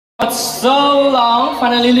So long,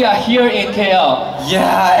 finally we are here in KL.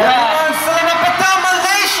 Yeah, everyone, Selamat Petang,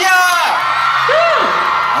 Malaysia!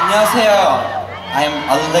 안녕하세요. I'm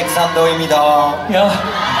Alexander입니다. Yeah.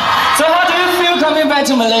 So how do you feel coming back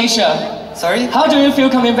to Malaysia? Sorry? How do you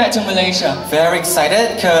feel coming back to Malaysia? Very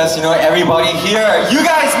excited because, you know, everybody here, you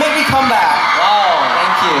guys make me come back. Wow.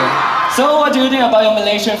 Thank you. So what do you think about your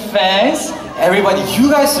Malaysian fans? Everybody,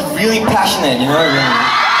 you guys are really passionate, you know, really,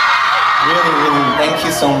 thank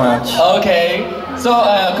you so much. Okay, so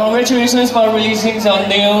congratulations for releasing your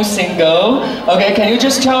new single. Okay, can you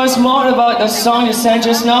just tell us more about the song you sang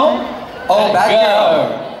just now? Oh, Bad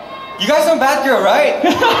Girl. You guys know Bad Girl, right?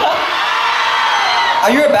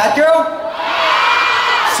 Are you a bad girl?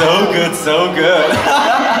 So good, so good.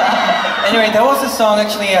 Anyway, that was the song.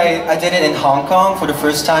 Actually, I did it in Hong Kong for the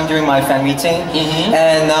first time during my fan meeting.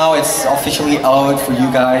 And now it's officially out for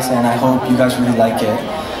you guys, and I hope you guys really like it.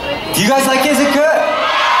 Do you guys like it? Is it good?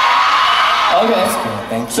 Okay. That's good,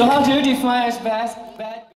 thank you. So how do you define as bad?